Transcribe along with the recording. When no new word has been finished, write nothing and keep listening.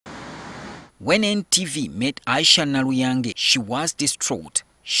When NTV met Aisha Naluyange, she was distraught.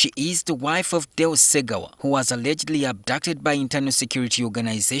 She is the wife of Deo Segawa, who was allegedly abducted by internal security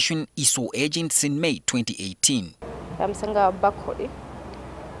organization ISO agents in May 2018. Bamusanga bakole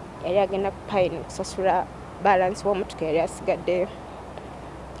yali agenda kupayini kusasula balance w'omutuka yali asigaddeyo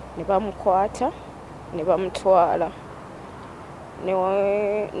ne bamukwata ne bamutwala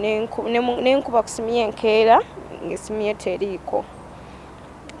nenkuba kusimu yenkeera ng'essimu ye teriiko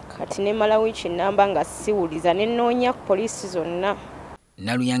kati nemala wiiki namba nga siwuliza nenoonya ku poliisi zonna.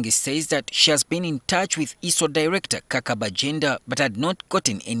 Naluyange says that she has been in touch with ISO director Kaka Bajenda but had not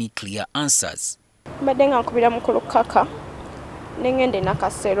gotten any clear answers. Mbadde nga nkubira mukulu Kaka nengende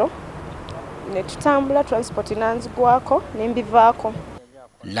nakasero ne tutambula transport nanzigwako nembivaako.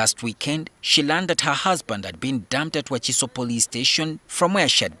 Last weekend, she learned that her husband had been dumped at Wakiso police station from where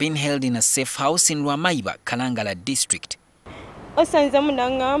she had been held in a safe house in Lwamayiba, Kalangala district. Osanze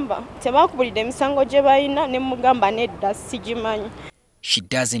munangamba tebakubulidde emisango gye balina ne mugamba nedda sigimanyi. She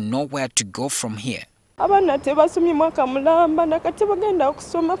doesn't know where to go from here. Abaana tebasomye mwaka mulamba nakati bagenda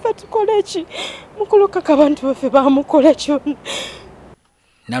kusoma ffe tukole ki mukulu Kaka abantu baffe bamukola kyonna.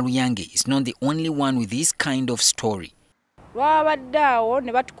 Naluyange is not the only one with this kind of story. Lwabadde awo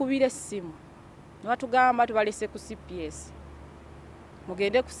ne batukubira essimu ne batugamba tubalese ku CPS.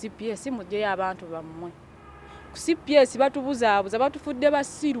 Mugende ku CPS mujjeyo abantu bammwe. Ku CPS batubuzaabuza batufudde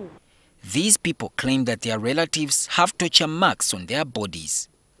basiru. These people claim that their relatives have torture marks on their bodies.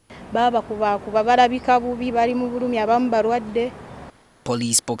 Baba kuba balabika bubi bali mu bulumi abamu balwadde.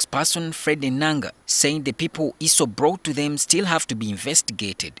 Police spokesperson Fred Enanga saying the people ISO brought to them still have to be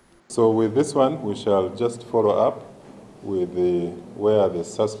investigated. So with this one, we shall just follow up with where the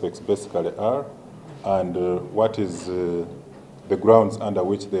suspects basically are and what is the grounds under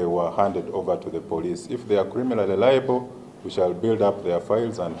which they were handed over to the police. If they are criminally liable, we shall build up their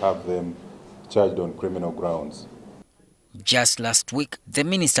files and have them charged on criminal grounds. Just last week, the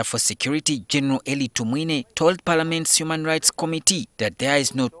Minister for Security, General Eli Tumwine, told Parliament's Human Rights Committee that there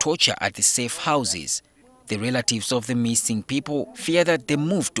is no torture at the safe houses. The relatives of the missing people fear that the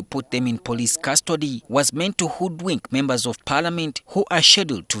move to put them in police custody was meant to hoodwink members of Parliament who are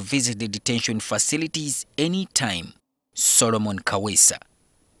scheduled to visit the detention facilities any time. Solomon Kawesa,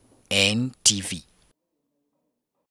 NTV.